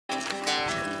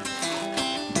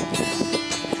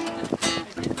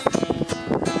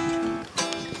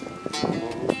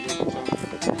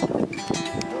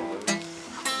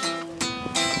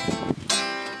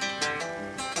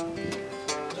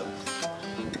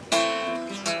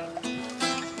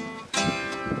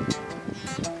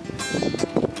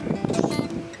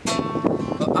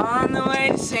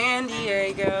San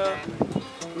Diego.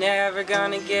 Never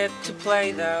gonna get to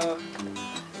play though.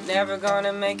 Never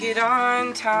gonna make it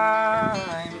on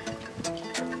time.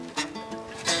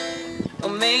 Or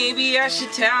maybe I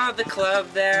should tell the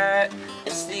club that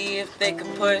and see if they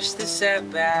could push the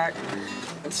set back.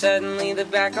 And suddenly the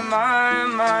back of my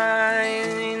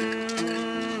mind,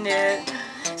 it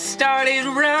started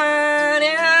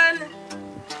running.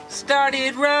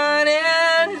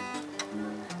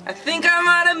 I think I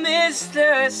might have missed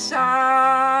the sign.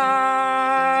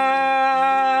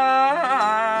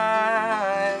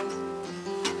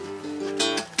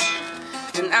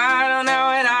 And I don't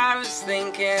know what I was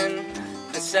thinking,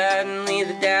 but suddenly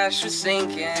the dash was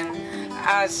sinking.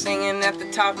 I was singing at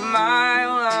the top of my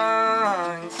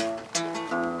lungs.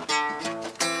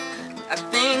 I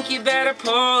think you better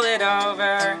pull it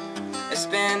over or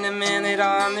spend a minute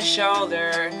on the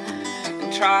shoulder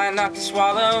and try not to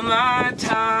swallow my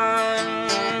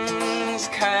tongues,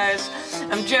 'cause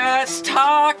I'm just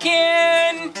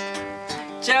talking.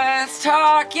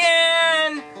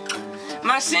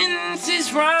 My sentence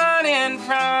is running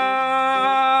from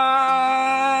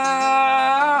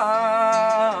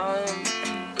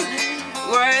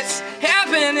what's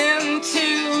happening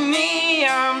to me.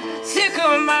 I'm sick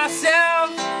of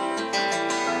myself.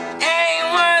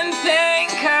 Ain't one thing,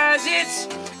 'cause it's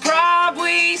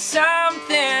probably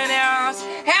something else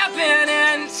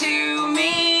happening to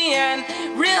me, and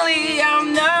really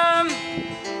I'm numb.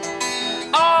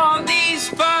 All these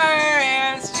fire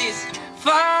ants just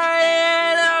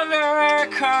fighting over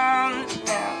crumbs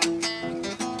now.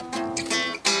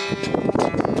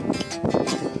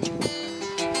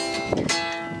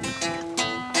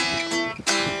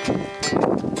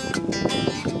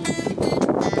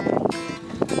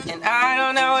 And I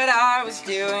don't know what I was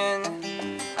doing.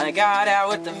 I got out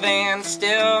with the van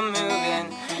still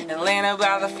moving, Atlanta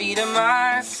by the feet of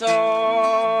my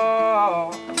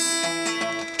soul.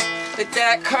 With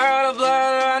that curl of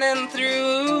blood running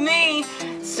through me,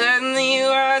 suddenly it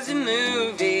was a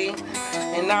movie,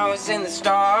 and I was in the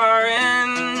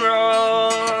starring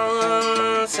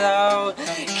role. So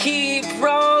keep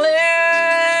rolling.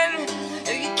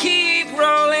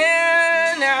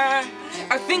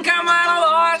 I think I might have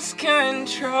lost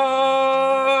control.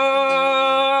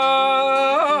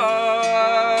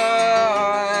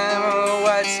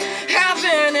 What's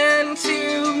happening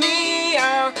to me?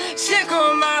 I'm sick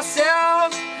of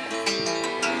myself.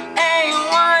 Ain't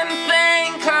one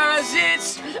thing, 'cause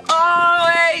it's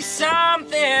always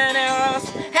something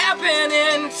else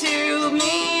happening to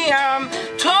me. I'm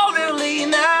totally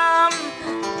numb,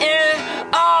 and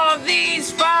all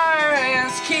these fire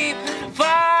ants keep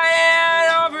flying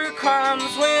over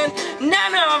crumbs when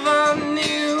none of them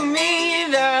knew me.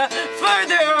 The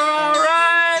further I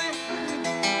run,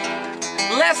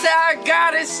 less I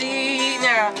gotta see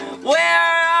now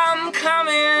where I'm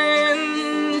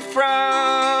coming from.